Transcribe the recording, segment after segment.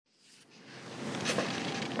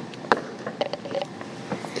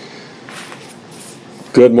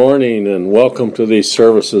Good morning and welcome to these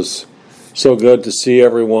services. So good to see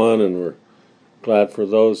everyone, and we're glad for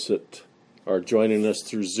those that are joining us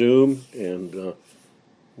through Zoom, and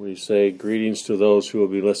we say greetings to those who will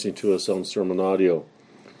be listening to us on sermon audio.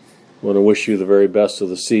 I want to wish you the very best of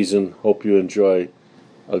the season. Hope you enjoy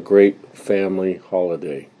a great family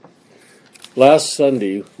holiday. Last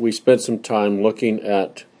Sunday, we spent some time looking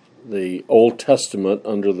at the Old Testament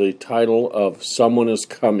under the title of Someone is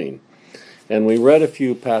Coming. And we read a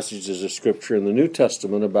few passages of Scripture in the New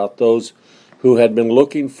Testament about those who had been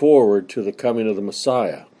looking forward to the coming of the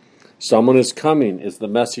Messiah. Someone is coming is the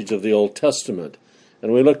message of the Old Testament.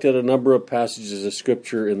 And we looked at a number of passages of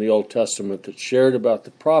Scripture in the Old Testament that shared about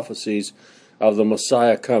the prophecies of the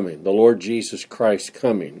Messiah coming, the Lord Jesus Christ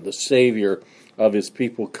coming, the Savior of His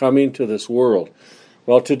people coming to this world.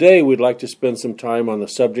 Well, today we'd like to spend some time on the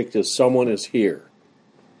subject of someone is here.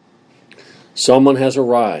 Someone has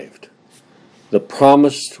arrived. The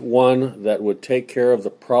promised one that would take care of the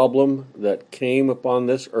problem that came upon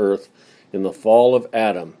this earth in the fall of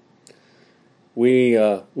Adam. We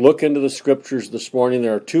look into the Scriptures this morning.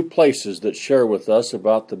 There are two places that share with us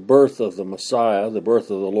about the birth of the Messiah, the birth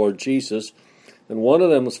of the Lord Jesus, and one of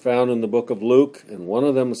them was found in the book of Luke, and one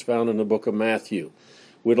of them was found in the book of Matthew.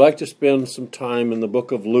 We'd like to spend some time in the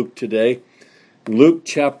book of Luke today, Luke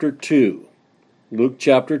chapter 2. Luke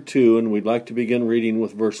chapter 2, and we'd like to begin reading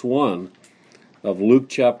with verse 1. Of Luke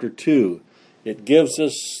chapter 2. It gives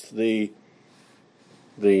us the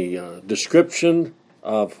description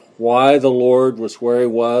of why the Lord was where He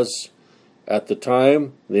was at the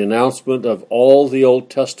time, the announcement of all the Old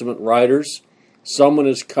Testament writers, someone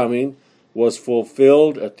is coming, was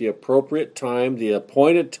fulfilled at the appropriate time, at the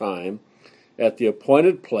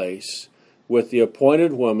appointed place, with the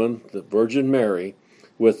appointed woman, the Virgin Mary,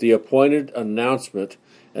 with the appointed announcement,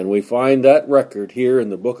 and we find that record here in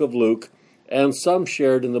the book of Luke, and some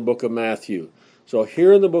shared in the book of Matthew. So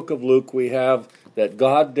here in the book of Luke we have that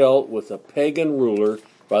God dealt with a pagan ruler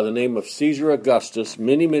by the name of Caesar Augustus,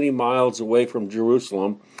 many, many miles away from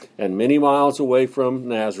Jerusalem, and many miles away from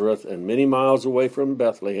Nazareth, and many miles away from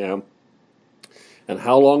Bethlehem, and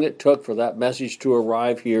how long it took for that message to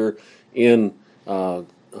arrive here in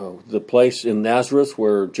the place in Nazareth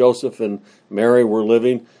where Joseph and Mary were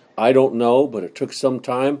living. I don't know, but it took some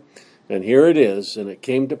time. And here it is, and it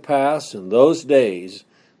came to pass in those days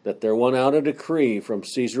that there went out a decree from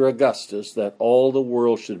Caesar Augustus that all the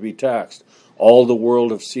world should be taxed. All the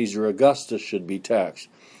world of Caesar Augustus should be taxed.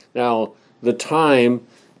 Now, the time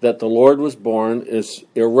that the Lord was born is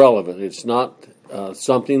irrelevant. It's not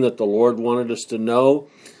something that the Lord wanted us to know.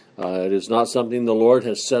 It is not something the Lord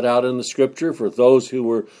has set out in the Scripture for those who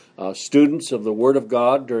were students of the Word of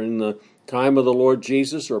God during the time of the Lord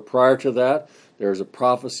Jesus or prior to that. There's a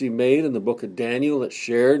prophecy made in the book of Daniel that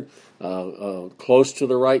shared close to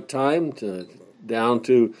the right time, down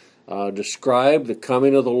to describe the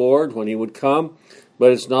coming of the Lord when He would come.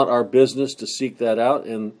 But it's not our business to seek that out.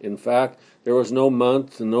 And in fact, there was no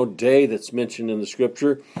month and no day that's mentioned in the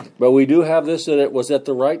Scripture. But we do have this, that it was at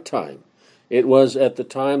the right time. It was at the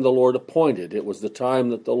time the Lord appointed. It was the time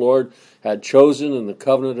that the Lord had chosen in the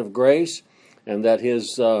covenant of grace, and that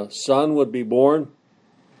His Son would be born.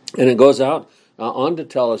 And it goes out on to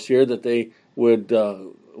tell us here that they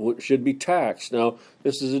should be taxed. Now,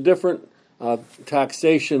 this is a different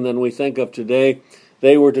taxation than we think of today.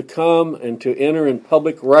 They were to come and to enter in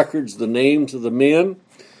public records the names of the men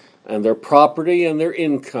and their property and their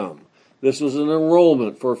income. This was an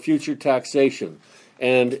enrollment for future taxation.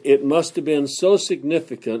 And it must have been so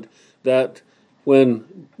significant that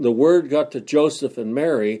when the word got to Joseph and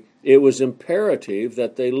Mary, it was imperative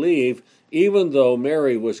that they leave, even though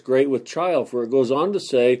Mary was great with child. For it goes on to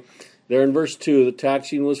say, there in verse 2, the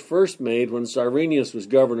taxing was first made when Cyrenius was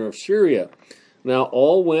governor of Syria. Now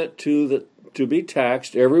all went to be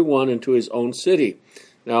taxed, every one into his own city.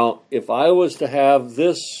 Now, if I was to have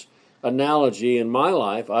this analogy in my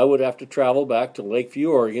life, I would have to travel back to Lakeview,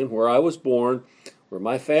 Oregon, where I was born, where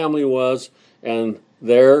my family was, and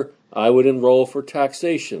there I would enroll for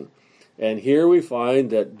taxation. And here we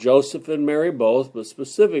find that Joseph and Mary both, but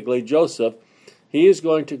specifically Joseph, he is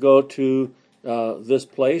going to go to this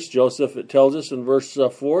place. Joseph, it tells us in verse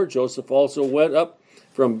 4, Joseph also went up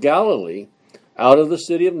from Galilee out of the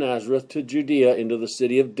city of Nazareth to Judea into the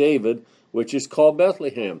city of David, which is called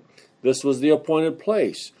Bethlehem. This was the appointed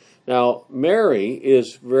place. Now, Mary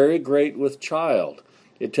is very great with child.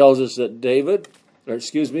 It tells us that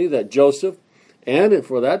that Joseph and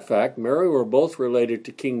for that fact, Mary were both related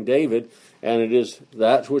to King David, and it is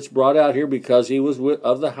that which brought out here because he was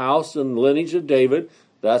of the house and lineage of David.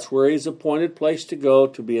 That's where he's appointed place to go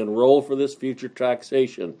to be enrolled for this future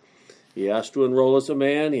taxation. He has to enroll as a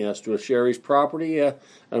man. He has to share his property, an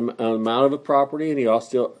amount of a property, and he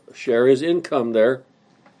also share his income there.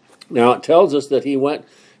 Now it tells us that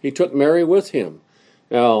he took Mary with him.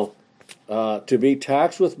 Now, to be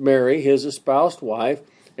taxed with Mary, his espoused wife,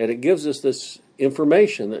 and it gives us this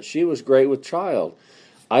information that she was great with child.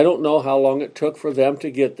 I don't know how long it took for them to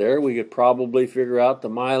get there. We could probably figure out the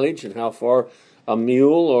mileage and how far a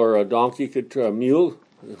mule or a donkey a mule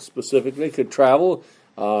specifically could travel,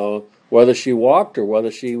 whether she walked or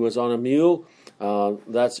whether she was on a mule.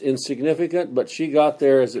 That's insignificant, but she got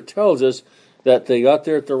there, as it tells us, that they got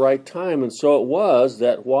there at the right time. And so it was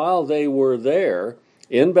that while they were there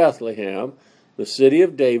in Bethlehem, the city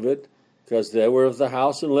of David, because they were of the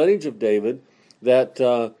house and lineage of David,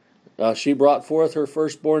 that she brought forth her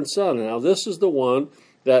firstborn son. Now this is the one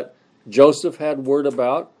that Joseph had word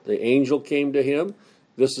about. The angel came to him.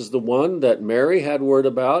 This is the one that Mary had word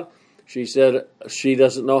about. She said she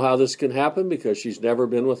doesn't know how this can happen because she's never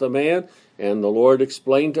been with a man. And the Lord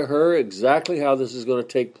explained to her exactly how this is going to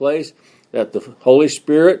take place, that the Holy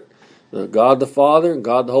Spirit, God the Father and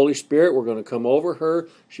God the Holy Spirit were going to come over her.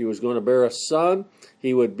 She was going to bear a son.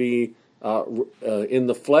 He would be in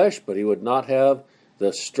the flesh, but he would not have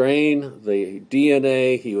the strain, the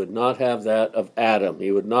DNA. He would not have that of Adam.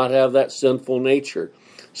 He would not have that sinful nature.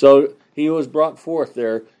 So he was brought forth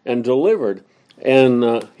there and delivered.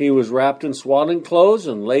 And he was wrapped in swaddling clothes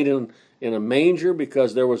and laid in a manger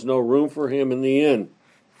because there was no room for him in the inn.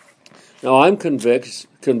 Now I'm convinced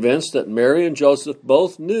that Mary and Joseph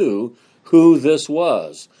both knew who this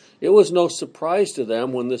was. It was no surprise to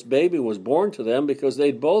them when this baby was born to them because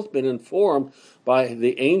they'd both been informed by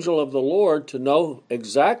the angel of the Lord to know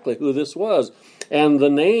exactly who this was and the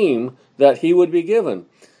name that he would be given.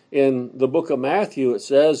 In the book of Matthew, it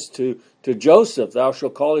says to Joseph, thou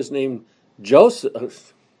shalt call his name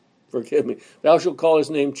Joseph, thou shalt call his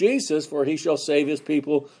name Jesus, for he shall save his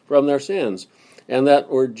people from their sins. And that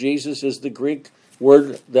word Jesus is the Greek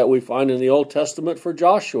word that we find in the Old Testament for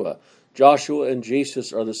Joshua. Joshua and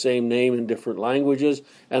Jesus are the same name in different languages,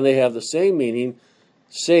 and they have the same meaning,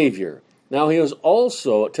 Savior. Now he was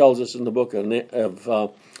also, it tells us in the book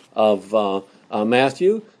of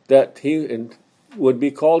Matthew, that he would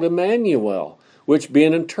be called Emmanuel, which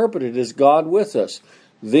being interpreted as God with us.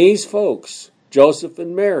 These folks, Joseph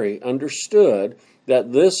and Mary, understood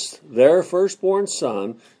that their firstborn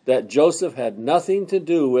son, that Joseph had nothing to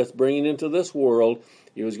do with bringing into this world.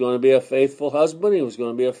 He was going to be a faithful husband. He was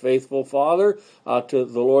going to be a faithful father to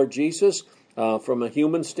the Lord Jesus. From a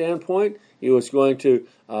human standpoint, he was going to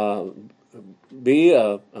be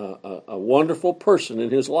a wonderful person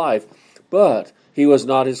in his life, but he was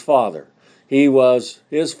not his father.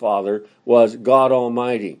 His father was God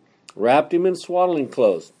Almighty. Wrapped him in swaddling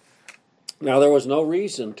clothes. Now, there was no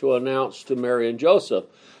reason to announce to Mary and Joseph.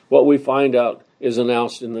 What we find out is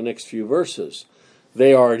announced in the next few verses.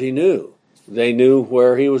 They already knew. They knew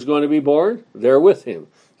where he was going to be born. They're with him.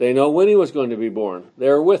 They know when he was going to be born.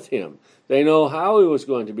 They're with him. They know how he was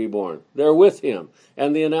going to be born. They're with him.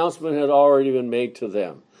 And the announcement had already been made to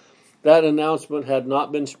them. That announcement had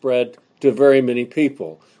not been spread to very many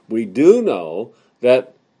people. We do know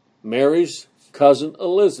that Mary's cousin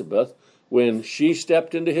Elizabeth, when she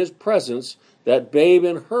stepped into his presence, that babe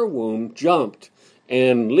in her womb jumped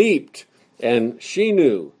and leaped, and she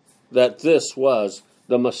knew that this was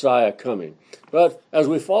the Messiah coming. But as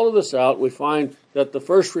we follow this out, we find that the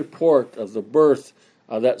first report of the birth,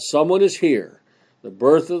 that someone is here, the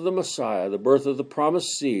birth of the Messiah, the birth of the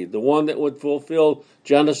promised seed, the one that would fulfill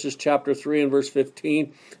Genesis chapter 3 and verse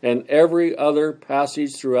 15, and every other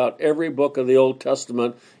passage throughout every book of the Old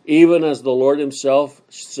Testament, even as the Lord himself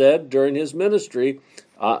said during his ministry,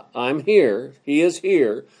 I'm here, he is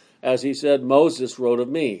here, as he said, Moses wrote of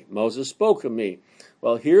me, Moses spoke of me.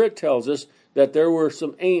 Well, here it tells us that there were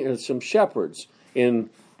some shepherds.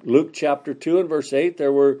 In Luke chapter 2 and verse 8,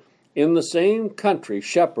 there were in the same country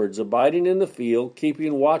shepherds abiding in the field,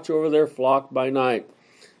 keeping watch over their flock by night.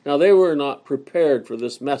 Now, they were not prepared for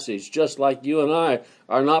this message, just like you and I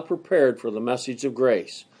are not prepared for the message of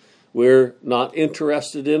grace. We're not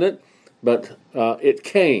interested in it, but it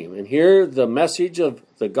came. And here the message of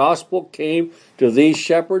the gospel came to these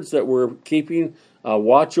shepherds that were keeping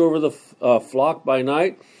watch over the flock by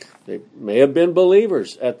night. They may have been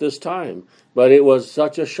believers at this time, but it was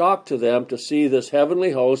such a shock to them to see this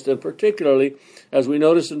heavenly host, and particularly, as we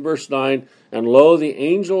notice in verse 9, and lo, the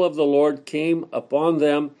angel of the Lord came upon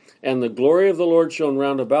them, and the glory of the Lord shone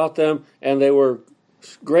round about them, and they were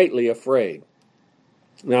greatly afraid.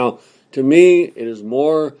 Now, to me, it is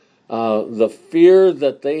more The fear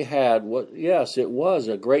that they had, yes, it was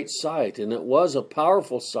a great sight, and it was a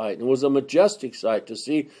powerful sight, and it was a majestic sight to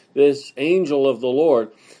see this angel of the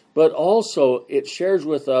Lord. But also, it shares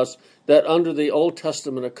with us that under the Old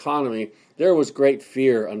Testament economy, there was great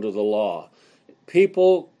fear under the law.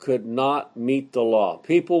 People could not meet the law.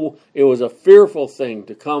 It was a fearful thing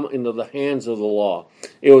to come into the hands of the law.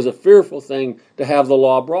 It was a fearful thing to have the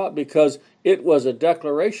law brought because it was a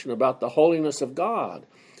declaration about the holiness of God.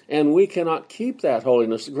 And we cannot keep that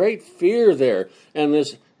holiness. Great fear there. And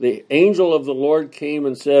the angel of the Lord came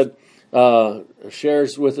and said,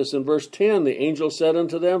 shares with us in verse 10, the angel said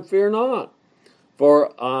unto them, fear not.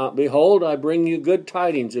 For behold, I bring you good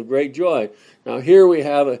tidings of great joy. Now here we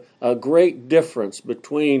have a great difference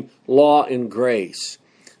between law and grace.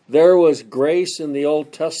 There was grace in the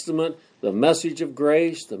Old Testament, the message of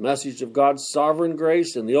grace, the message of God's sovereign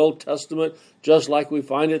grace in the Old Testament, just like we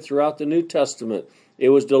find it throughout the New Testament. It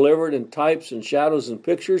was delivered in types and shadows and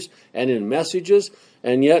pictures and in messages,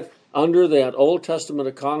 and yet under that Old Testament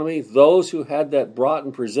economy, those who had that brought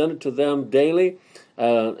and presented to them daily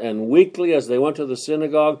and weekly as they went to the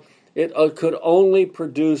synagogue, it could only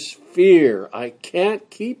produce fear. I can't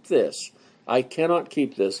keep this. I cannot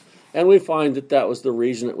keep this. And we find that was the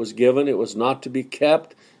reason it was given. It was not to be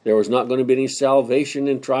kept. There was not going to be any salvation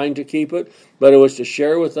in trying to keep it, but it was to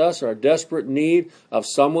share with us our desperate need of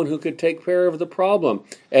someone who could take care of the problem.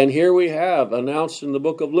 And here we have announced in the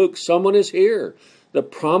book of Luke, someone is here. The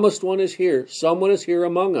promised one is here. Someone is here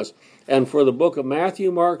among us. And for the book of Matthew,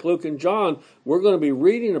 Mark, Luke, and John, we're going to be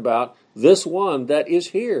reading about this one that is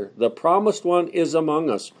here. The promised one is among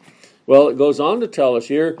us. Well, it goes on to tell us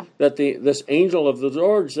here that this angel of the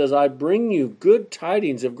Lord says, I bring you good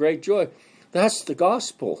tidings of great joy. That's the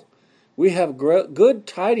gospel. We have good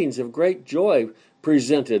tidings of great joy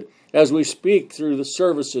presented as we speak through the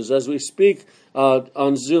services, as we speak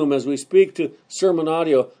on Zoom, as we speak to sermon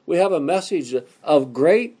audio. We have a message of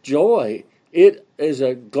great joy. It is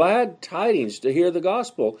a glad tidings to hear the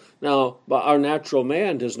gospel. Now, our natural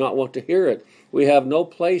man does not want to hear it. We have no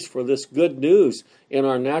place for this good news in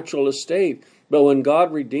our natural estate. But when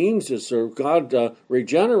God redeems us, or God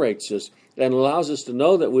regenerates us, and allows us to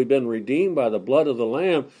know that we've been redeemed by the blood of the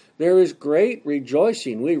Lamb, there is great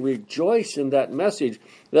rejoicing. We rejoice in that message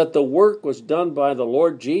that the work was done by the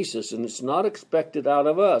Lord Jesus, and it's not expected out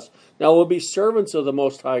of us. Now, we'll be servants of the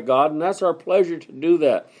Most High God, and that's our pleasure to do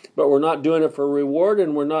that. But we're not doing it for reward,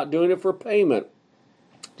 and we're not doing it for payment.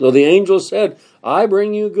 So the angel said, I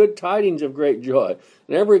bring you good tidings of great joy.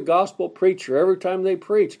 And every gospel preacher, every time they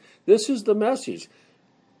preach, this is the message.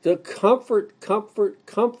 To comfort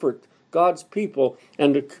God's people,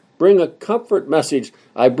 and to bring a comfort message.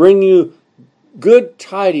 I bring you good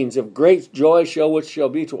tidings of great joy, which shall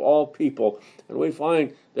be to all people. And we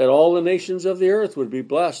find that all the nations of the earth would be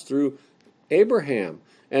blessed through Abraham,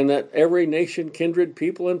 and that every nation, kindred,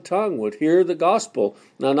 people, and tongue would hear the gospel.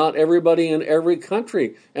 Now, not everybody in every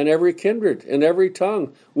country and every kindred and every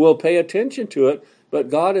tongue will pay attention to it, but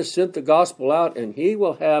God has sent the gospel out, and He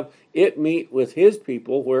will have it meet with His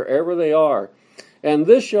people wherever they are. And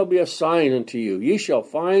this shall be a sign unto you. Ye shall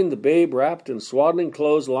find the babe wrapped in swaddling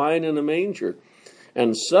clothes, lying in a manger.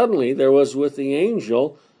 And suddenly there was with the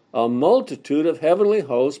angel a multitude of heavenly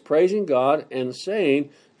hosts, praising God and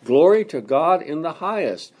saying, Glory to God in the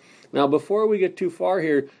highest. Now, before we get too far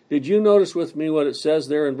here, did you notice with me what it says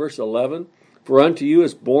there in verse 11? For unto you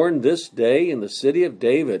is born this day in the city of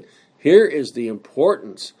David. Here is the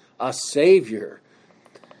importance, a Savior.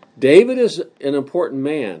 David is an important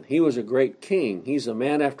man. He was a great king. He's a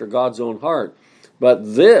man after God's own heart.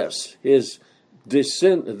 But this,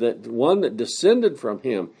 the one that descended from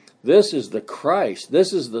him, this is the Christ.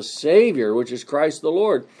 This is the Savior, which is Christ the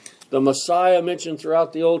Lord. The Messiah mentioned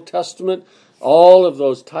throughout the Old Testament, all of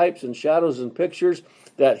those types and shadows and pictures,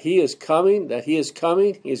 that He is coming,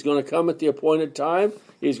 He's going to come at the appointed time.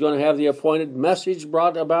 He's going to have the appointed message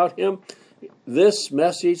brought about Him. This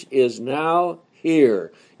message is now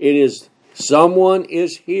here. It is, someone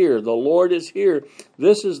is here. The Lord is here.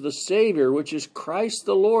 This is the Savior, which is Christ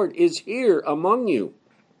the Lord, is here among you.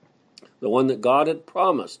 The one that God had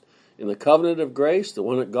promised in the covenant of grace, the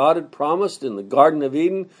one that God had promised in the Garden of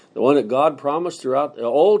Eden, the one that God promised throughout the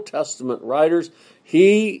Old Testament writers,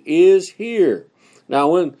 He is here. Now,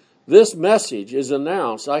 when this message is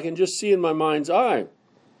announced, I can just see in my mind's eye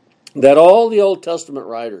that all the Old Testament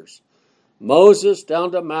writers, Moses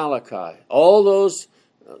down to Malachi, all those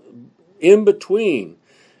in between,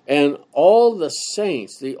 and all the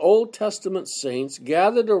saints, the Old Testament saints,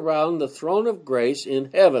 gathered around the throne of grace in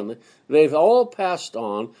heaven, they've all passed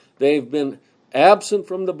on. They've been absent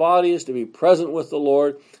from the body is to be present with the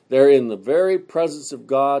Lord. They're in the very presence of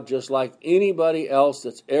God, just like anybody else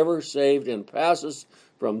that's ever saved and passes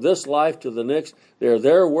from this life to the next. They're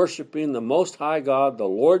there worshiping the Most High God, the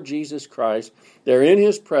Lord Jesus Christ. They're in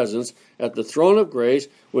His presence at the throne of grace.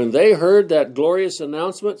 When they heard that glorious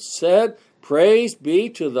announcement, said, "Praise be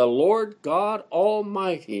to the Lord God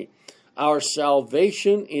Almighty. Our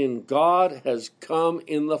salvation in God has come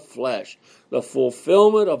in the flesh." The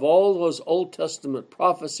fulfillment of all those Old Testament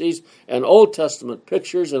prophecies and Old Testament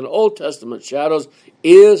pictures and Old Testament shadows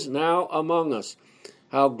is now among us.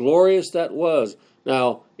 How glorious that was.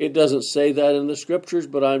 Now, it doesn't say that in the Scriptures,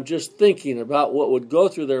 but I'm just thinking about what would go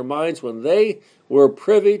through their minds when they were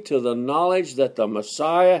privy to the knowledge that the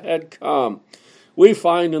Messiah had come. We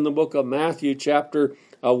find in the book of Matthew chapter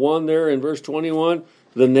 1 there in verse 21,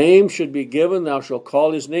 "The name should be given, thou shalt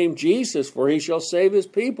call his name Jesus, for he shall save his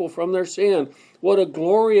people from their sin." What a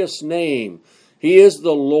glorious name. He is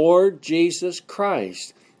the Lord Jesus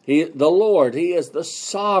Christ. The Lord, He is the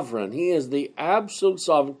sovereign. He is the absolute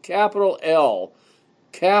sovereign. Capital L,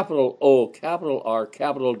 capital O, capital R,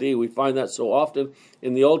 capital D. We find that so often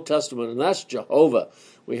in the Old Testament, and that's Jehovah.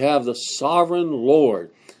 We have the sovereign Lord.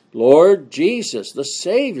 Lord Jesus, the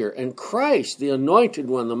Savior, and Christ, the Anointed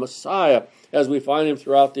One, the Messiah, as we find Him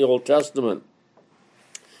throughout the Old Testament.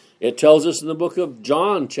 It tells us in the book of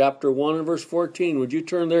John, chapter 1 and verse 14. Would you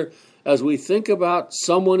turn there as we think about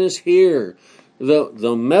someone is here?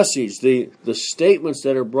 The message, the statements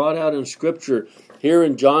that are brought out in Scripture here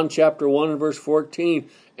in John chapter 1 and verse 14.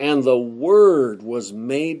 "And the Word was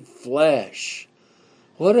made flesh."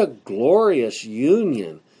 What a glorious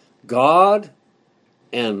union. God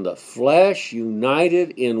and the flesh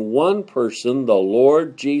united in one person, the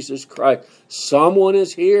Lord Jesus Christ. Someone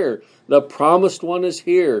is here. The promised one is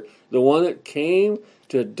here. The one that came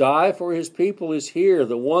to die for His people is here.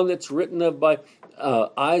 The one that's written of by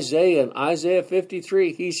Isaiah in Isaiah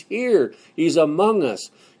 53. He's here. He's among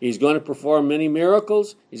us. He's going to perform many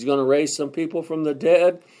miracles. He's going to raise some people from the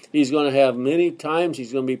dead. He's going to have many times,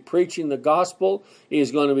 He's going to be preaching the gospel.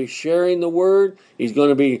 He's going to be sharing the word. He's going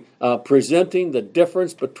to be presenting the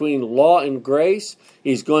difference between law and grace.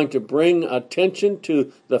 He's going to bring attention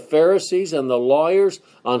to the Pharisees and the lawyers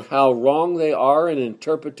on how wrong they are in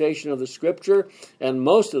interpretation of the Scripture. And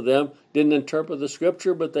most of them didn't interpret the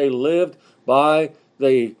Scripture, but they lived by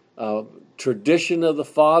the tradition of the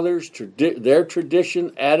fathers, their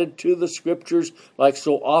tradition added to the Scriptures, like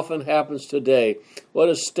so often happens today. What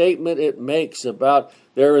a statement it makes about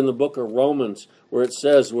there in the book of Romans, where it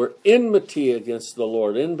says we're enmity against the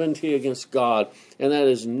Lord, enmity against God. And that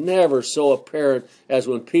is never so apparent as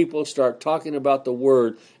when people start talking about the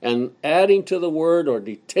Word and adding to the Word or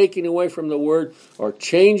taking away from the Word or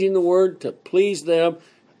changing the Word to please them.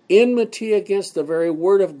 Enmity against the very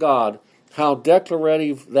Word of God. How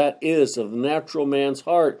declarative that is of the natural man's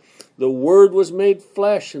heart. The Word was made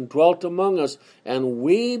flesh and dwelt among us, and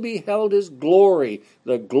we beheld His glory.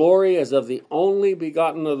 The glory as of the only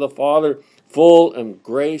begotten of the Father, full of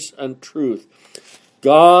grace and truth.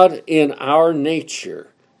 God in our nature,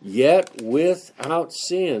 yet without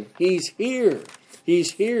sin. He's here.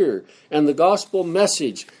 He's here. And the gospel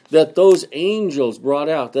message that those angels brought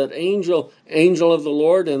out, that angel of the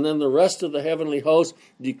Lord, and then the rest of the heavenly host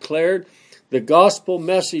declared, the gospel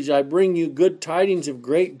message, I bring you good tidings of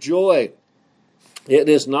great joy. It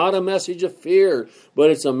is not a message of fear, but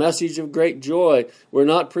it's a message of great joy. We're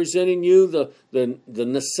not presenting you the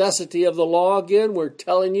necessity of the law again. We're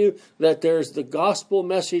telling you that there's the gospel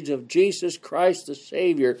message of Jesus Christ, the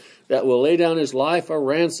Savior, that will lay down His life a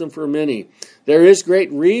ransom for many. There is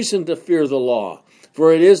great reason to fear the law,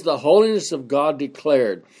 for it is the holiness of God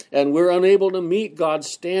declared, and we're unable to meet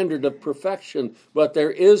God's standard of perfection, but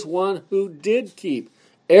there is one who did keep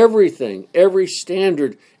everything, every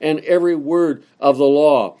standard, and every word of the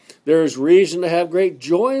law. There is reason to have great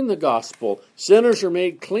joy in the gospel. Sinners are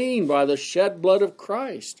made clean by the shed blood of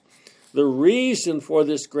Christ. The reason for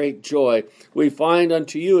this great joy, we find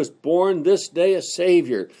unto you is born this day a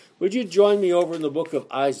Savior. Would you join me over in the book of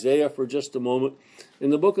Isaiah for just a moment?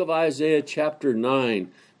 In the book of Isaiah chapter 9,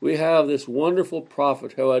 we have this wonderful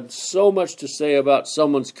prophet who had so much to say about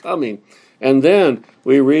someone's coming. And then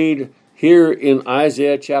we read here in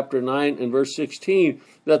Isaiah chapter 9 and verse 16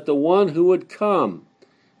 that the one who would come,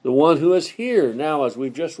 the one who is here now, as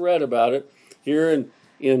we've just read about it, here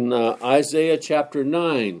in Isaiah chapter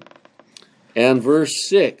 9 and verse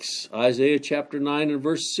 6. Isaiah chapter 9 and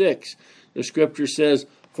verse 6. The Scripture says,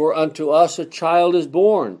 "For unto us a child is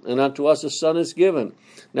born, and unto us a son is given."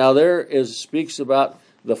 Now there speaks about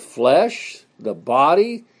the flesh, the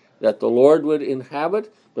body, that the Lord would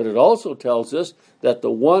inhabit, but it also tells us that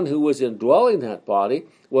the one who was indwelling that body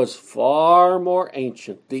was far more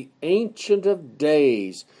ancient, the Ancient of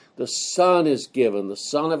Days. The Son is given, the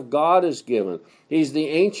Son of God is given. He's the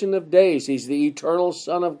Ancient of Days, he's the eternal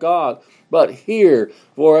Son of God. But here,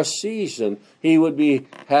 for a season, he would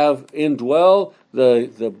have indwell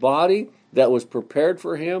the body that was prepared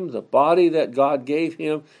for him, the body that God gave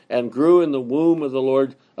him and grew in the womb of the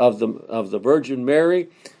Lord, of the Virgin Mary.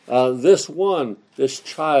 This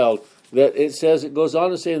child, that it goes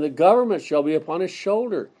on to say, the government shall be upon his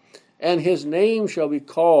shoulder, and his name shall be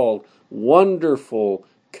called Wonderful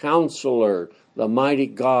Counselor, the Mighty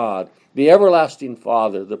God, the Everlasting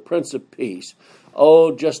Father, the Prince of Peace.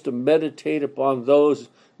 Oh, just to meditate upon those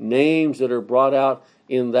names that are brought out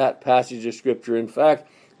in that passage of Scripture. In fact,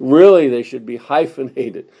 really, they should be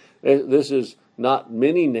hyphenated. This is not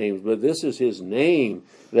many names, but this is his name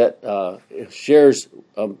that shares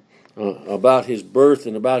about his birth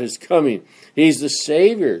and about his coming. He's the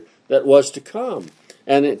Savior that was to come.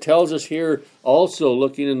 And it tells us here also,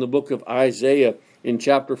 looking in the book of Isaiah in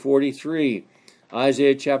chapter 43,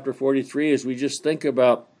 Isaiah chapter 43, as we just think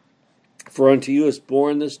about, for unto you is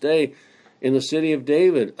born this day in the city of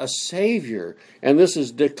David a Savior. And this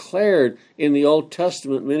is declared in the Old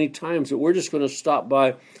Testament many times, but we're just going to stop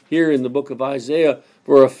by here in the book of Isaiah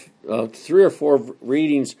for 3 or 4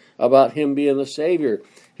 readings about him being the Savior.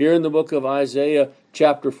 Here in the book of Isaiah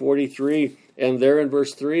chapter 43, and there in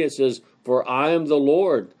verse 3 it says, "For I am the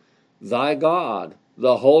Lord, thy God,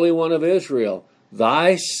 the Holy One of Israel,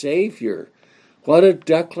 thy Savior." What a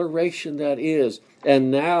declaration that is. And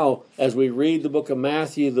now, as we read the book of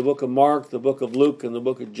Matthew, the book of Mark, the book of Luke, and the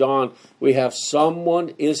book of John, we have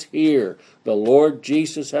someone is here. The Lord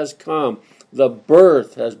Jesus has come. The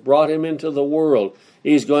birth has brought him into the world.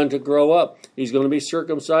 He's going to grow up. He's going to be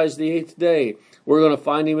circumcised the 8th day. We're going to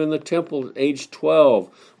find him in the temple at age 12.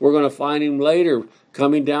 We're going to find him later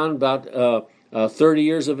coming down about 30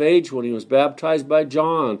 years of age when he was baptized by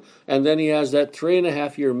John. And then he has that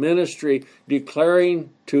 3.5-year ministry declaring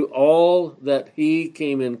to all that he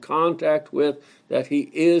came in contact with that he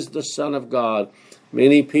is the Son of God.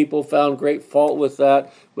 Many people found great fault with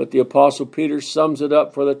that, but the Apostle Peter sums it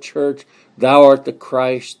up for the church. Thou art the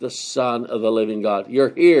Christ, the Son of the living God.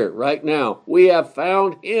 You're here right now. We have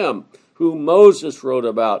found him who Moses wrote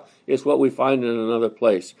about. It's what we find in another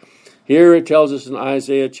place. Here it tells us in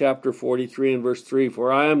Isaiah chapter 43 and verse 3,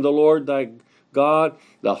 "For I am the Lord thy God,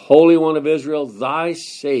 the Holy One of Israel, thy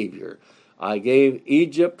Savior. I gave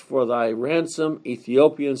Egypt for thy ransom,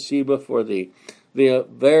 Ethiopia and Seba for thee." The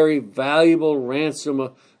very valuable ransom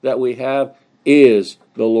that we have is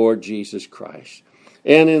the Lord Jesus Christ.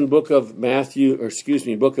 And in book of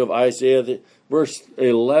Isaiah, verse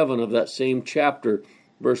 11 of that same chapter,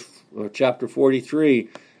 chapter 43,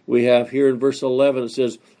 we have here in verse 11, it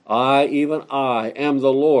says, "I, even I, am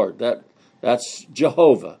the Lord." That's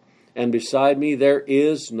Jehovah. "And beside me there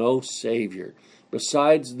is no Savior."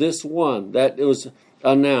 Besides this one that was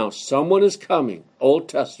announced, someone is coming. Old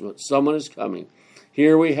Testament, someone is coming.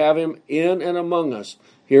 Here we have him in and among us,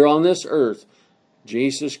 here on this earth.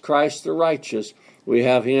 Jesus Christ the righteous. We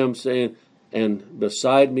have him saying, "And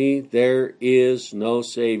beside me there is no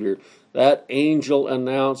Savior." That angel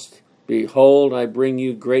announced, "Behold, I bring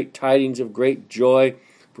you great tidings of great joy.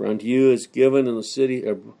 For unto you is given in the city,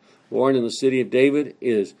 born in the city of David,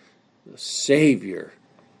 is the Savior."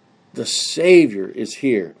 The Savior is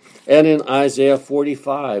here. And in Isaiah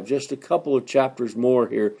 45, just a couple of chapters more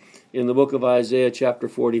here, in the book of Isaiah chapter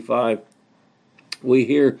 45, we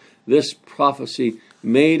hear this prophecy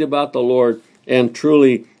made about the Lord, and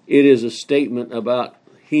truly it is a statement about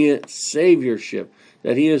his Saviorship,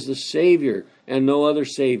 that he is the Savior and no other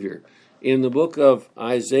Savior. In the book of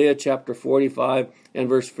Isaiah chapter 45 and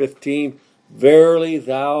verse 15, "Verily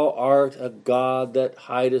thou art a God that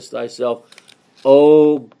hidest thyself,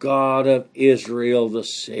 O God of Israel, the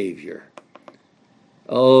Savior."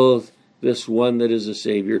 Oh, this one that is a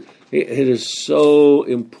Savior. It is so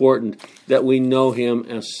important that we know him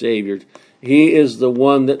as Savior. He is the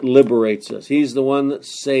one that liberates us. He's the one that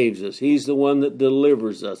saves us. He's the one that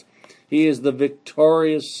delivers us. He is the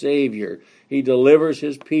victorious Savior. He delivers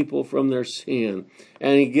his people from their sin.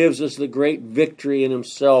 And he gives us the great victory in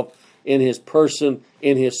himself, in his person,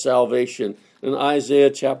 in his salvation. In Isaiah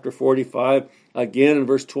chapter 45, again in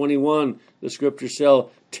verse 21, the scripture says,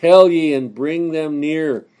 "Tell ye and bring them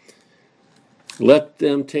near. Let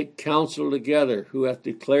them take counsel together, who hath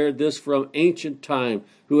declared this from ancient time,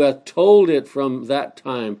 who hath told it from that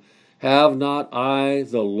time. Have not I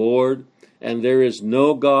the Lord, and there is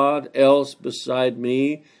no God else beside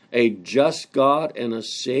me? a just God and a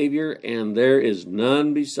Savior, and there is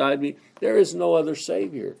none beside me. There is no other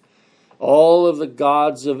Savior. All of the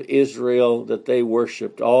gods of Israel that they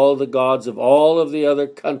worshipped, all the gods of all of the other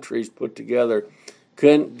countries put together,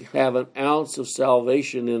 couldn't have an ounce of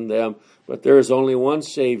salvation in them, but there is only one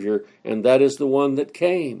Savior, and that is the one that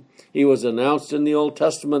came. He was announced in the Old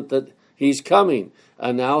Testament that he's coming,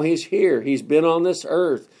 and now he's here. He's been on this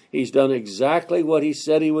earth. He's done exactly what he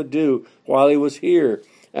said he would do while he was here.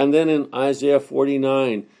 And then in Isaiah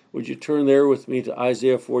 49, would you turn there with me to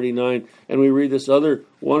Isaiah 49, and we read this other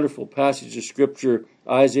wonderful passage of Scripture,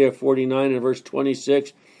 Isaiah 49 and verse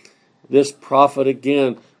 26. This prophet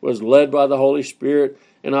again was led by the Holy Spirit,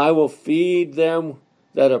 and I will feed them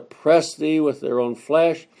that oppress thee with their own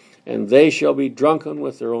flesh, and they shall be drunken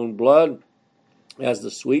with their own blood, as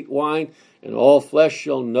the sweet wine, and all flesh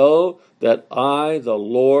shall know that I, the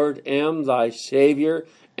Lord, am thy Savior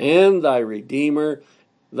and thy Redeemer,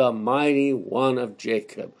 the mighty one of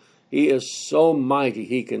Jacob. He is so mighty,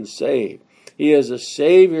 he can save. He is a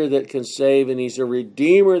Savior that can save, and he's a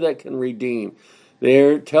Redeemer that can redeem.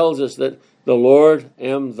 There it tells us that the Lord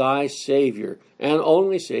am thy Savior, and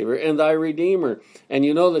only Savior, and thy Redeemer. And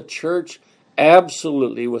you know, the church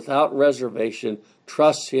absolutely, without reservation,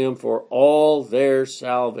 trusts him for all their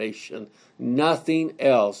salvation. Nothing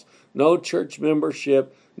else. No church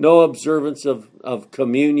membership, no observance of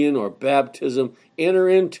communion or baptism. Enter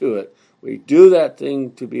into it. We do that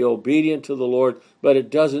thing to be obedient to the Lord, but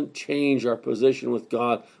it doesn't change our position with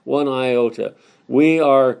God one iota.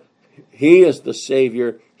 He is the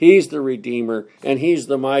Savior, he's the Redeemer, and he's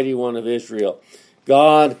the mighty one of Israel.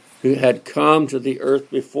 God, who had come to the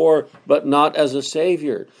earth before, but not as a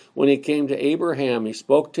Savior. When he came to Abraham, he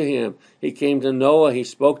spoke to him. He came to Noah, he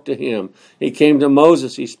spoke to him. He came to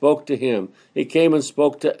Moses, he spoke to him. He came and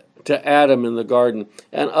spoke to Adam in the garden,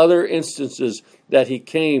 and other instances that he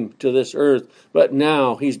came to this earth. But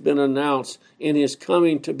now he's been announced in his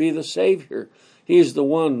coming to be the Savior. He's the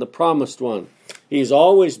one, the promised one. He's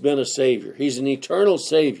always been a Savior. He's an eternal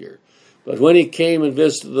Savior. But when he came and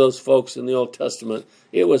visited those folks in the Old Testament,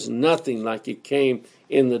 it was nothing like he came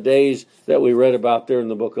in the days that we read about there in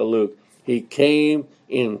the book of Luke. He came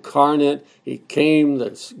incarnate. He came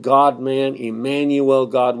the God-man, Emmanuel,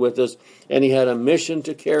 God with us, and he had a mission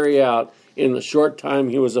to carry out in the short time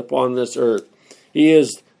he was upon this earth. He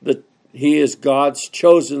is God's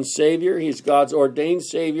chosen Savior. He's God's ordained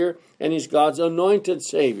Savior, and he's God's anointed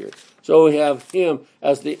Savior. So we have him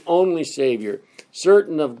as the only Savior.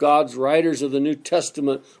 Certain of God's writers of the New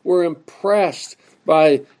Testament were impressed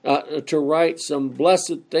to write some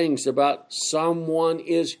blessed things about someone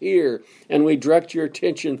is here. And we direct your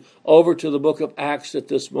attention over to the book of Acts at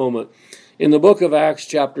this moment. In the book of Acts,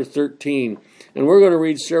 chapter 13, and we're going to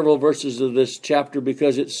read several verses of this chapter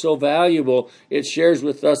because it's so valuable. It shares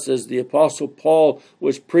with us as the Apostle Paul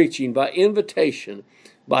was preaching by invitation,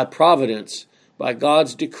 by providence, by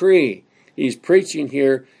God's decree. He's preaching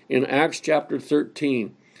here in Acts chapter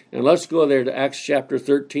 13. And let's go there to Acts chapter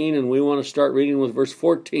 13, and we want to start reading with verse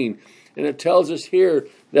 14. And it tells us here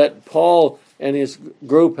that Paul and his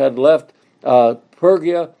group had left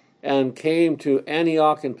Perga and came to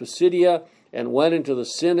Antioch in Pisidia and went into the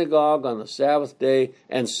synagogue on the Sabbath day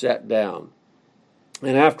and sat down.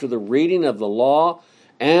 And after the reading of the law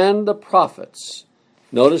and the prophets,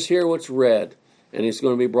 notice here what's read, and it's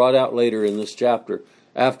going to be brought out later in this chapter.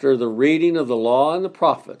 After the reading of the law and the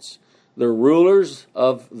prophets, the rulers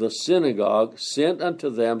of the synagogue sent unto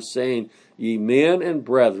them, saying, Ye men and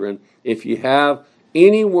brethren, if ye have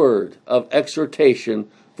any word of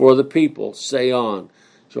exhortation for the people, say on.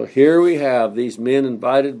 So here we have these men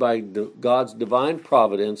invited by God's divine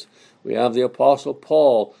providence. We have the Apostle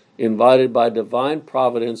Paul invited by divine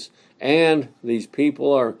providence, and these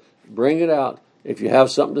people are, bring it out. If you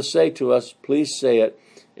have something to say to us, please say it.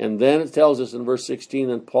 And then it tells us in verse 16,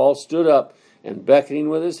 And Paul stood up, and beckoning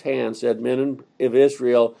with his hand, said, Men of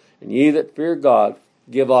Israel, and ye that fear God,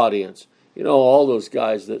 give audience. You know, all those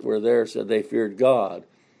guys that were there said they feared God.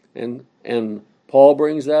 And Paul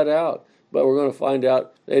brings that out. But we're going to find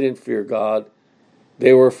out they didn't fear God.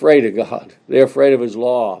 They were afraid of God. They were afraid of his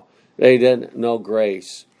law. They didn't know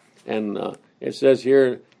grace. And it says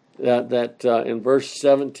here that in verse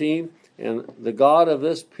 17, And the God of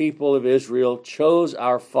this people of Israel chose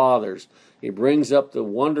our fathers. He brings up the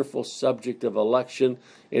wonderful subject of election.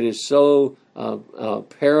 It is so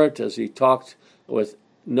apparent as he talked with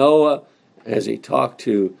Noah, as he talked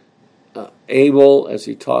to Abel, as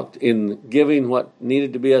he talked in giving what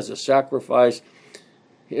needed to be as a sacrifice.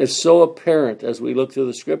 It's so apparent as we look through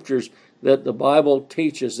the scriptures that the Bible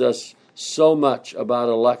teaches us so much about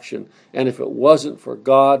election. And if it wasn't for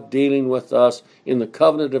God dealing with us in the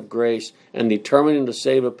covenant of grace and determining to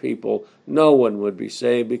save a people, no one would be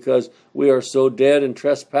saved, because we are so dead in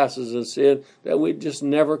trespasses and sin that we just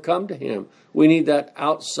never come to him. We need that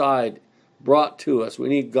outside brought to us. We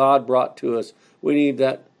need God brought to us. We need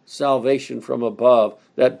that salvation from above,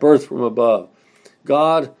 that birth from above.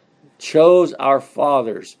 God chose our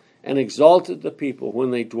fathers and exalted the people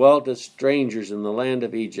when they dwelt as strangers in the land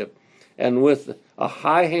of Egypt, and with a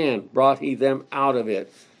high hand brought he them out of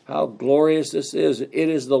it. How glorious this is. It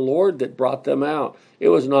is the Lord that brought them out. It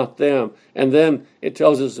was not them. And then it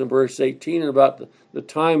tells us in verse 18 about the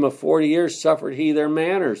time of 40 years suffered he their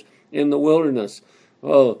manners in the wilderness.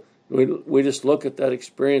 Oh, we just look at that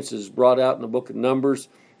experience as brought out in the book of Numbers,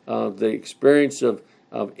 the experience of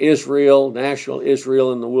Israel, national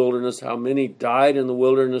Israel in the wilderness, how many died in the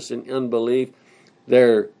wilderness in unbelief,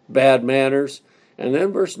 their bad manners. And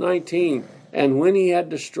then verse 19, and when he had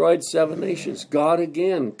destroyed 7 nations, God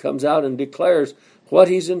again comes out and declares what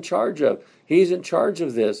he's in charge of. He's in charge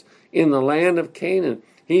of this. In the land of Canaan,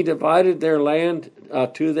 he divided their land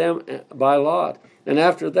to them by lot. And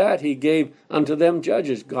after that, he gave unto them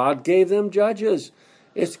judges. God gave them judges.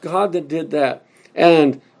 It's God that did that.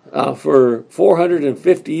 And for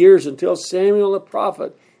 450 years until Samuel the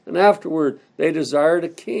prophet. And afterward they desired a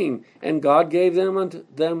king, and God gave them unto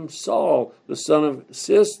them Saul, the son of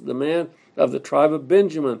Cis, the man of the tribe of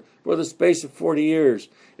Benjamin, for the space of 40 years.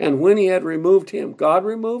 And when he had removed him, God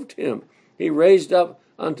removed him. He raised up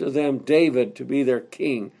unto them David to be their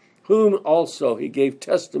king, whom also he gave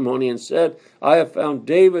testimony and said, I have found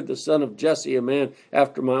David the son of Jesse, a man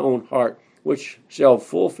after my own heart, which shall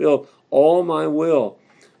fulfill all my will.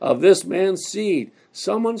 Of this man's seed,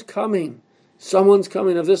 someone's coming. Someone's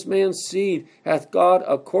coming. Of this man's seed hath God,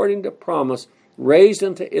 according to promise, raised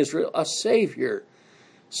unto Israel a Savior.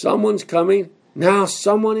 Someone's coming. Now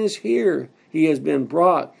someone is here. He has been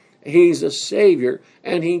brought. He's a Savior,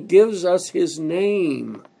 and he gives us his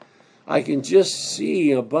name. I can just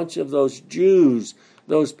see a bunch of those Jews,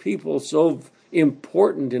 those people so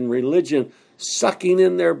important in religion, sucking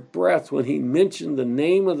in their breath when he mentioned the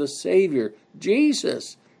name of the Savior,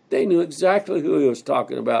 Jesus. They knew exactly who he was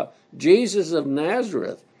talking about, Jesus of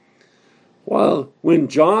Nazareth. While when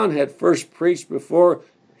John had first preached before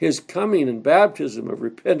his coming and baptism of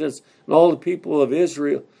repentance and all the people of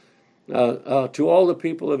Israel, to all the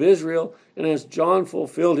people of Israel, and as John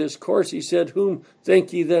fulfilled his course, he said, whom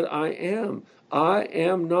think ye that I am? I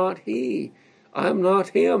am not he. I am not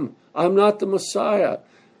him. I am not the Messiah.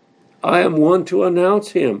 I am one to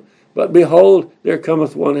announce him. But behold, there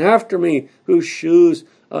cometh one after me, whose shoes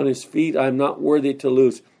on his feet I am not worthy to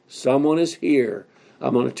loose. Someone is here.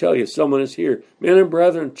 I'm going to tell you, someone is here. Men and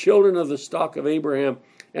brethren, children of the stock of Abraham,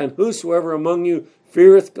 and whosoever among you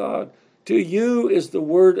feareth God, to you is the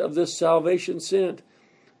word of this salvation sent.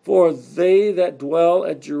 For they that dwell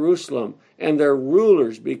at Jerusalem, and their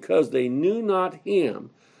rulers, because they knew not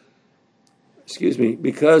him,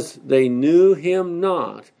 because they knew him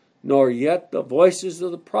not, nor yet the voices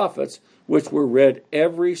of the prophets, which were read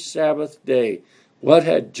every Sabbath day. What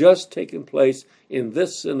had just taken place in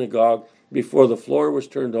this synagogue before the floor was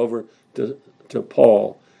turned over to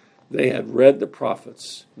Paul? They had read the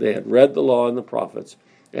prophets. They had read the law and the prophets.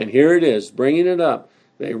 And here it is, bringing it up.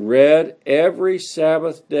 They read every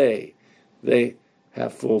Sabbath day. They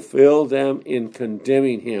have fulfilled them in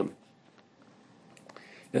condemning him.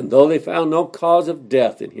 And though they found no cause of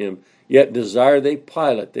death in him, yet desire they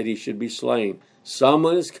Pilate that he should be slain.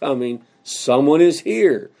 Someone is coming. Someone is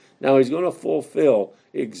here. Now he's going to fulfill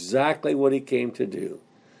exactly what he came to do.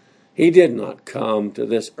 He did not come to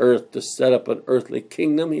this earth to set up an earthly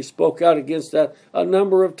kingdom. He spoke out against that a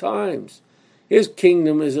number of times. His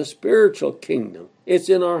kingdom is a spiritual kingdom. It's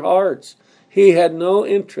in our hearts. He had no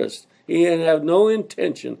interest. He had no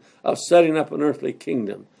intention of setting up an earthly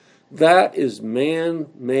kingdom. That is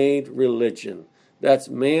man-made religion. That's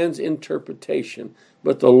man's interpretation.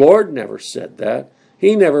 But the Lord never said that.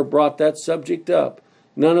 He never brought that subject up.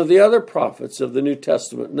 None of the other prophets of the New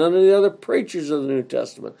Testament, none of the other preachers of the New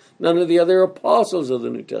Testament, none of the other apostles of the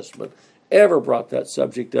New Testament ever brought that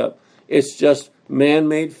subject up. It's just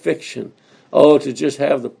man-made fiction. Oh, to just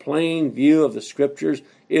have the plain view of the Scriptures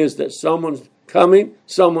is that someone's coming,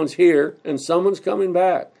 someone's here, and someone's coming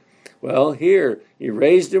back. Well, here, he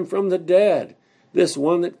raised him from the dead. This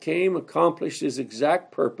one that came accomplished his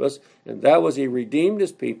exact purpose, and that was he redeemed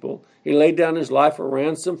his people. He laid down his life a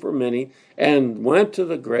ransom for many and went to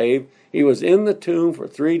the grave. He was in the tomb for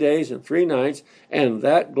 3 days and 3 nights, and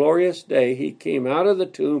that glorious day he came out of the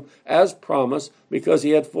tomb as promised because he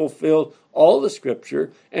had fulfilled all the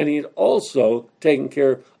Scripture, and he had also taken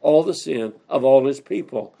care of all the sin of all his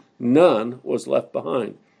people. None was left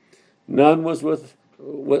behind. None was with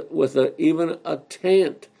even a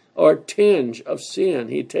taint or tinge of sin.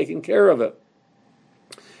 He had taken care of it.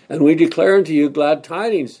 And we declare unto you glad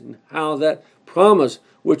tidings, and how that promise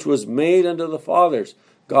which was made unto the fathers,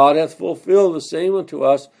 God hath fulfilled the same unto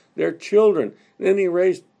us, their children. Then he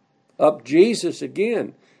raised up Jesus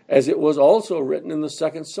again, as it was also written in the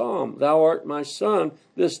second Psalm, Thou art my son,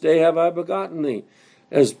 this day have I begotten thee.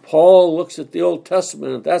 As Paul looks at the Old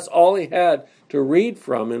Testament, that's all he had to read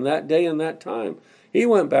from in that day and that time. He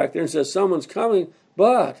went back there and said, someone's coming,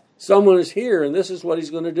 but someone is here, and this is what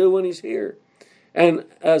he's going to do when he's here. And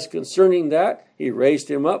as concerning that, he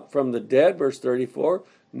raised him up from the dead, verse 34,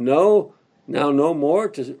 no more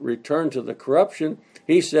to return to the corruption.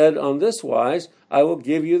 He said, on this wise, I will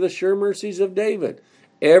give you the sure mercies of David.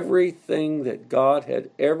 Everything that God had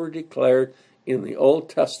ever declared in the Old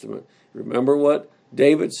Testament. Remember what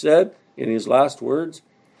David said in his last words?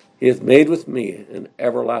 He hath made with me an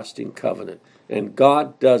everlasting covenant. And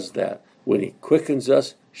God does that when he quickens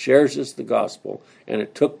us, shares us the gospel. And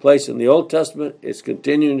it took place in the Old Testament. It's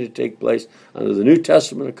continuing to take place under the New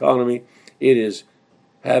Testament economy. It is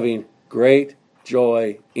having great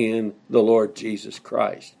joy in the Lord Jesus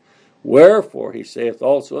Christ. Wherefore, he saith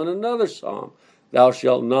also in another psalm, Thou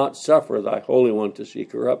shalt not suffer thy Holy One to see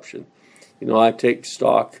corruption. You know, I take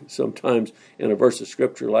stock sometimes in a verse of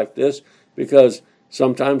Scripture like this, because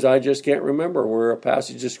sometimes I just can't remember where a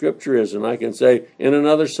passage of Scripture is, and I can say, in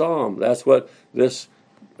another psalm. That's what this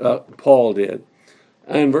Paul did.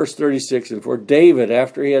 And verse 36, and for David,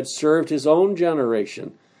 after he had served his own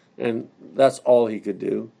generation, and that's all he could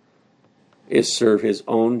do, is serve his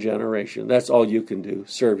own generation. That's all you can do.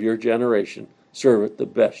 Serve your generation. Serve it the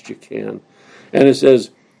best you can. And it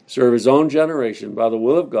says, serve his own generation by the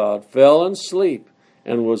will of God, fell in sleep,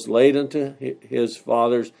 and was laid unto his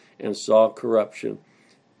fathers, and saw corruption.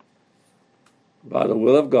 By the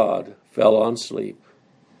will of God, fell on sleep.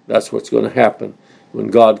 That's what's going to happen when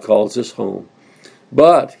God calls us home.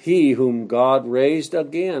 But he whom God raised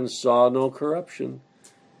again saw no corruption.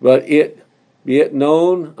 But be it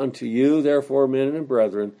known unto you, therefore, men and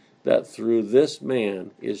brethren, that through this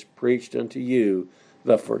man is preached unto you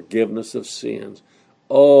the forgiveness of sins.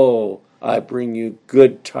 Oh, I bring you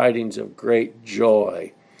good tidings of great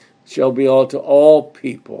joy. It shall be all to all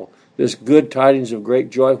people. This good tidings of great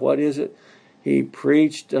joy, what is it? He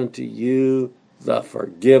preached unto you the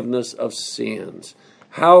forgiveness of sins.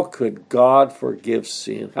 How could God forgive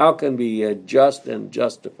sin? How can be a just and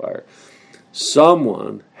justifier?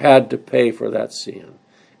 Someone had to pay for that sin.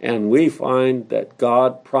 And we find that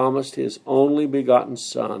God promised his only begotten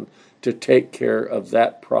Son to take care of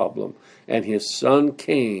that problem. And his Son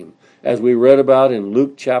came, as we read about in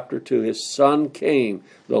Luke chapter 2, his Son came,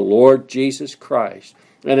 the Lord Jesus Christ.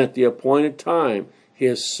 And at the appointed time,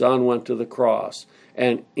 his Son went to the cross.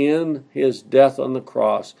 And in his death on the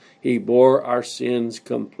cross, he bore our sins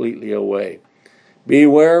completely away.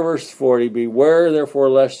 Beware, verse 40, beware therefore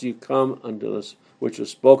lest you come unto us, which was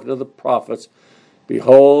spoken of the prophets.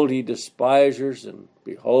 Behold, ye despisers, and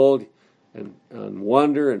behold, and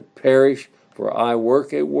wonder, and perish, for I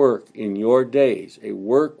work a work in your days, a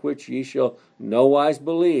work which ye shall nowise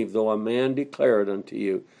believe, though a man declare it unto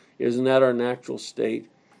you. Isn't that our natural state?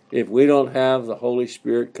 If we don't have the Holy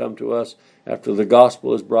Spirit come to us after the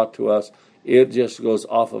gospel is brought to us, it just goes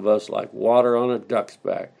off of us like water on a duck's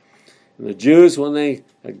back. And the Jews, when they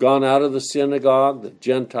had gone out of the synagogue, the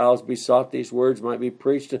Gentiles besought these words might be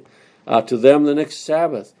preached to them the next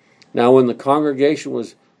Sabbath. Now when the congregation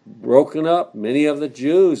was broken up, many of the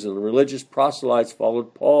Jews and the religious proselytes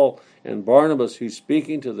followed Paul and Barnabas, who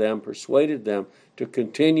speaking to them persuaded them to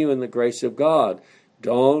continue in the grace of God.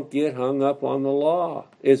 Don't get hung up on the law.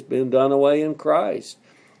 It's been done away in Christ.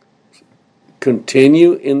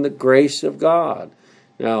 Continue in the grace of God.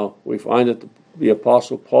 Now, we find that the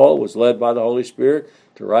Apostle Paul was led by the Holy Spirit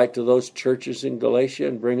to write to those churches in Galatia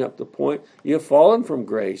and bring up the point, you've fallen from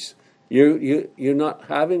grace. You're not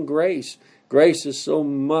having grace. Grace is so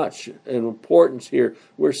much an importance here.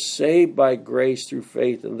 We're saved by grace through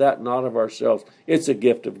faith, and that not of ourselves. It's a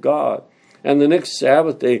gift of God. And the next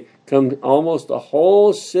Sabbath, they come almost the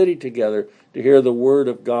whole city together to hear the word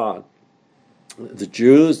of God. The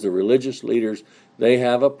Jews, the religious leaders, they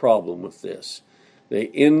have a problem with this. They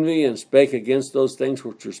envy and spake against those things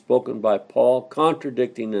which were spoken by Paul,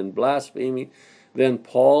 contradicting and blaspheming. Then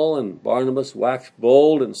Paul and Barnabas waxed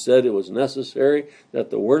bold and said it was necessary that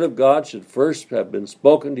the word of God should first have been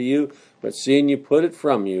spoken to you, but seeing you put it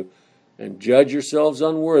from you, and judge yourselves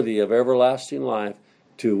unworthy of everlasting life,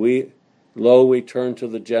 to lo, we turn to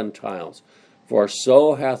the Gentiles. For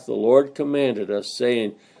so hath the Lord commanded us,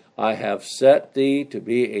 saying, I have set thee to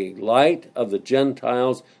be a light of the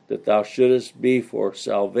Gentiles, that thou shouldest be for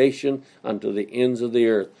salvation unto the ends of the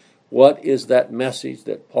earth. What is that message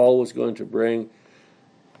that Paul was going to bring?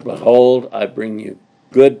 Behold, I bring you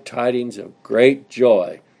good tidings of great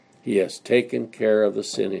joy. He has taken care of the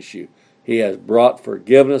sin issue. He has brought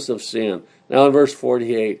forgiveness of sin. Now in verse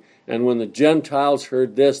 48, and when the Gentiles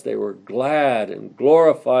heard this, they were glad and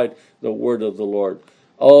glorified the word of the Lord.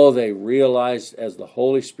 Oh, they realized as the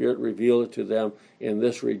Holy Spirit revealed it to them in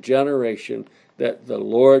this regeneration that the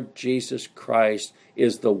Lord Jesus Christ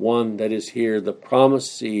is the one that is here, the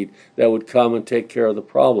promised seed that would come and take care of the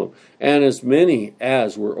problem. And as many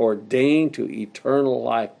as were ordained to eternal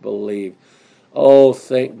life believed. Oh,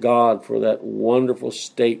 thank God for that wonderful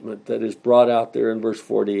statement that is brought out there in verse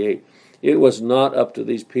 48. It was not up to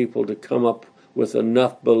these people to come up with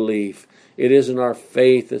enough belief. It isn't our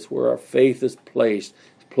faith. It's where our faith is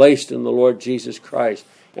placed in the Lord Jesus Christ.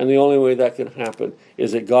 And the only way that can happen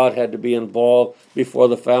is that God had to be involved before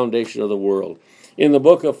the foundation of the world. In the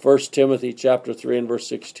book of 1 Timothy chapter 3 and verse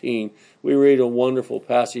 16, we read a wonderful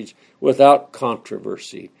passage, without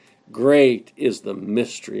controversy. Great is the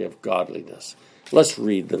mystery of godliness. Let's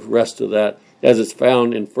read the rest of that as it's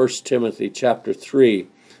found in 1 Timothy chapter 3.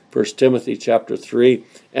 1 Timothy chapter 3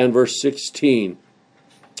 and verse 16.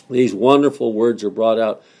 These wonderful words are brought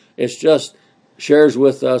out. It just shares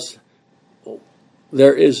with us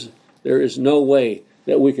there is no way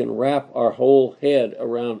that we can wrap our whole head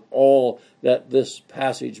around all that this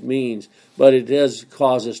passage means, but it does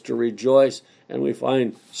cause us to rejoice, and we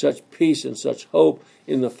find such peace and such hope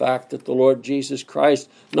in the fact that the Lord Jesus Christ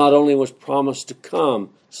not only was promised to come,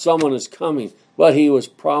 someone is coming, but he was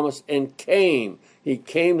promised and came. He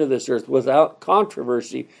came to this earth without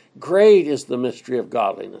controversy. Great is the mystery of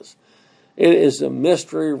godliness. It is a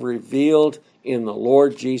mystery revealed in the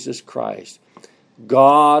Lord Jesus Christ.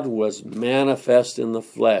 God was manifest in the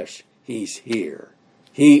flesh. He's here.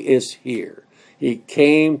 He is here. He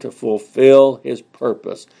came to fulfill his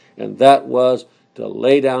purpose, and that was to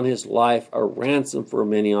lay down his life a ransom for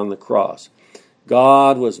many on the cross.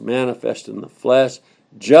 God was manifest in the flesh,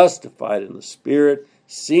 justified in the Spirit,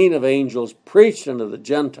 seen of angels, preached unto the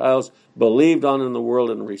Gentiles, believed on in the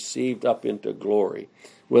world, and received up into glory,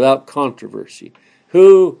 without controversy.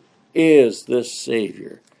 Who is this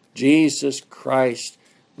Savior? Jesus Christ,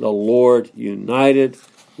 the Lord, united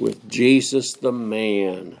with Jesus the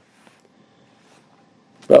man.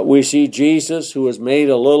 But we see Jesus, who was made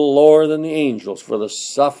a little lower than the angels for the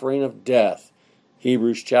suffering of death.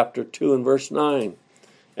 Hebrews chapter 2 and verse 9.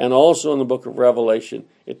 And also in the book of Revelation,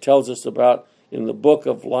 it tells us about in the book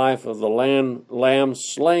of life of the lamb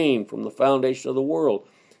slain from the foundation of the world.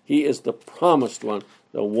 He is the promised one,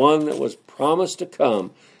 the one that was promised to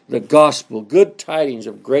come. The gospel, good tidings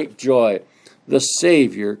of great joy. The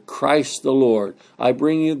Savior, Christ the Lord. I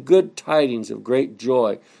bring you good tidings of great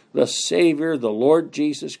joy. The Savior, the Lord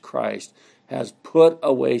Jesus Christ, has put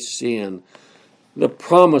away sin. The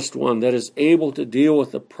promised one that is able to deal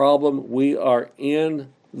with the problem we are in,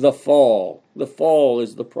 the fall. The fall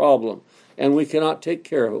is the problem, and we cannot take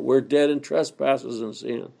care of it. We're dead in trespasses and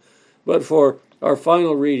sin. But for our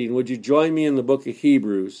final reading, would you join me in the book of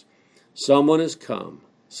Hebrews? Someone has come.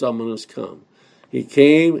 Someone has come. He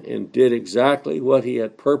came and did exactly what he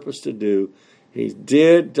had purposed to do. He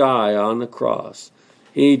did die on the cross.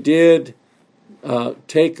 He did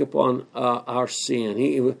take upon our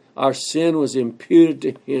sin. Our sin was imputed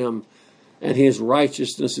to him, and his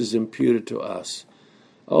righteousness is imputed to us.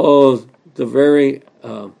 Oh, the very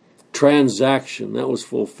transaction that was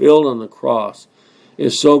fulfilled on the cross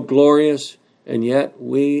is so glorious, and yet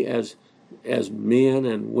we as men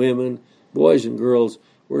and women, boys and girls,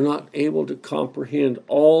 were not able to comprehend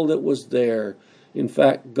all that was there. In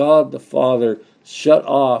fact, God the Father shut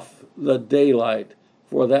off the daylight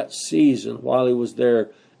for that season while he was there,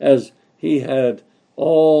 as he had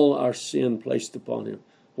all our sin placed upon him.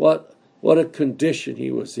 What a condition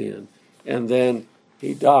he was in. And then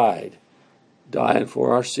he died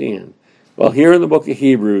for our sin. Well, here in the book of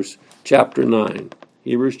Hebrews, chapter 9.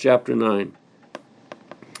 Hebrews chapter 9.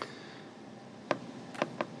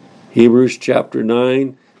 Hebrews chapter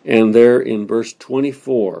 9, and there in verse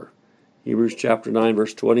 24. Hebrews chapter 9,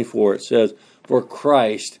 verse 24, it says, For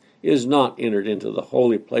Christ is not entered into the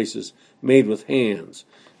holy places made with hands.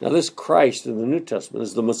 Now this Christ in the New Testament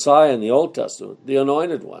is the Messiah in the Old Testament, the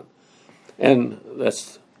anointed one. And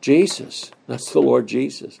that's Jesus. That's the Lord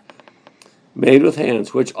Jesus. Made with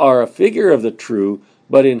hands, which are a figure of the true,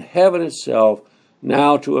 but in heaven itself,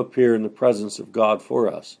 now to appear in the presence of God for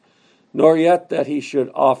us. nor yet that he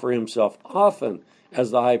should offer himself often,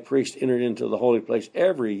 as the high priest entered into the holy place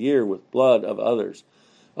every year with blood of others.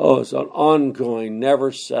 Oh, it's an ongoing,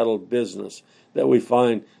 never settled business that we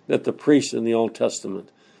find that the priests in the Old Testament.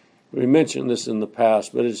 We mentioned this in the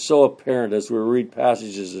past, but it's so apparent as we read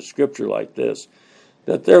passages of Scripture like this,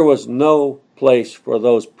 that there was no place for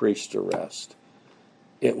those priests to rest.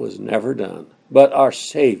 It was never done. But our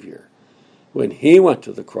Savior, when he went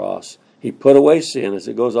to the cross, he put away sin, as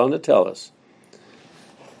it goes on to tell us.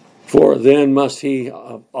 For then must he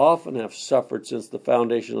often have suffered since the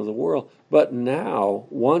foundation of the world. But now,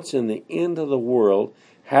 once in the end of the world,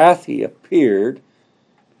 hath he appeared,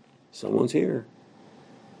 someone's here,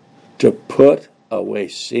 to put away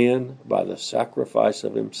sin by the sacrifice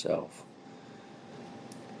of himself.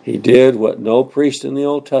 He did what no priest in the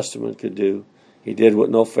Old Testament could do. He did what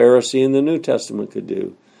no Pharisee in the New Testament could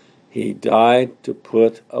do. He died to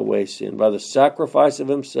put away sin by the sacrifice of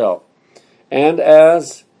himself. And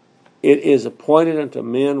as it is appointed unto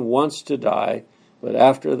men once to die, but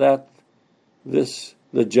after that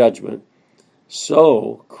the judgment,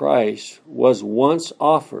 so Christ was once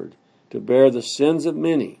offered to bear the sins of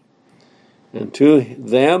many. And to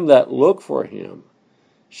them that look for him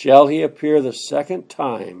shall he appear the second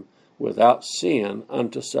time without sin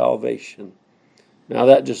unto salvation. Now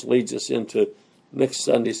that just leads us into next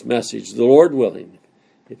Sunday's message. The Lord willing,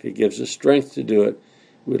 if he gives us strength to do it,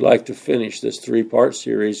 we'd like to finish this 3-part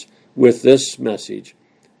series with this message: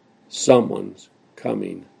 someone's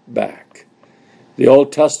coming back. The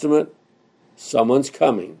Old Testament, someone's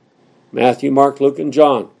coming. Matthew, Mark, Luke, and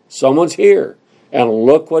John, someone's here. And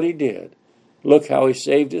look what he did. Look how he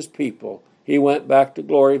saved his people. He went back to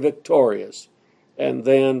glory victorious. And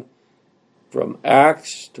then from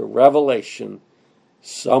Acts to Revelation,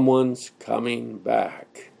 someone's coming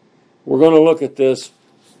back. We're going to look at this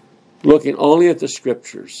looking only at the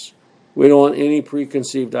Scriptures. We don't want any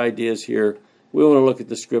preconceived ideas here. We want to look at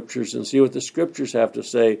the Scriptures and see what the Scriptures have to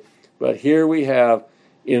say. But here we have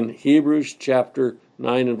in Hebrews chapter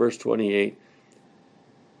 9 and verse 28,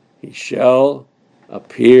 he shall he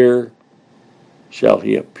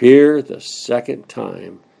appear the second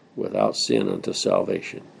time without sin unto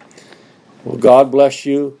salvation. Well, God bless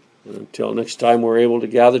you. And until next time we're able to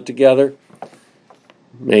gather together,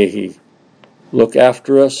 may he look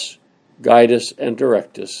after us, guide us, and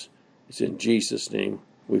direct us. It's in Jesus' name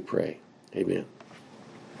we pray. Amen.